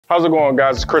How's it going,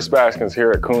 guys? It's Chris Baskins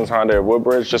here at Coons Hyundai of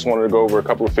Woodbridge. Just wanted to go over a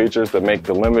couple of features that make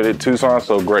the limited Tucson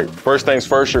so great. First things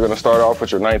first, you're going to start off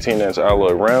with your 19-inch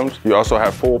alloy rims. You also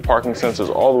have full parking sensors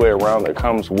all the way around that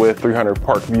comes with 300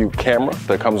 park view camera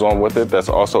that comes on with it. That's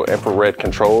also infrared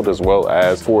controlled, as well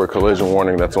as forward collision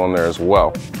warning that's on there as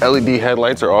well. LED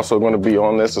headlights are also going to be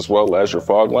on this, as well as your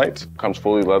fog lights. Comes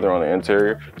fully leather on the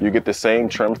interior. You get the same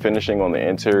trim finishing on the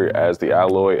interior as the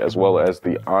alloy, as well as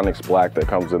the onyx black that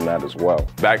comes in that as well.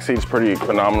 Back seat's pretty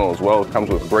phenomenal as well. It comes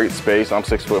with great space. I'm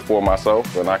 6'4"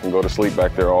 myself, and I can go to sleep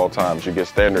back there all times. You get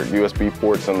standard USB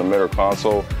ports in the middle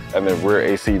console, and then rear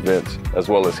AC vents, as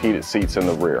well as heated seats in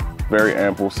the rear. Very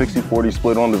ample 60/40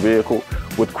 split on the vehicle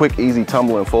with quick, easy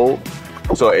tumble and fold.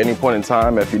 So at any point in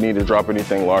time, if you need to drop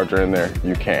anything larger in there,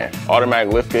 you can.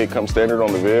 Automatic liftgate comes standard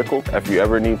on the vehicle. If you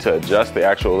ever need to adjust the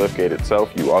actual liftgate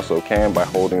itself, you also can by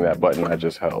holding that button I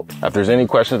just held. If there's any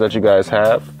questions that you guys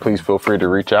have, please feel free to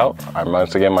reach out.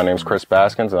 Once again, my name is Chris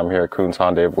Baskins, and I'm here at Coons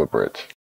Hyundai of Woodbridge.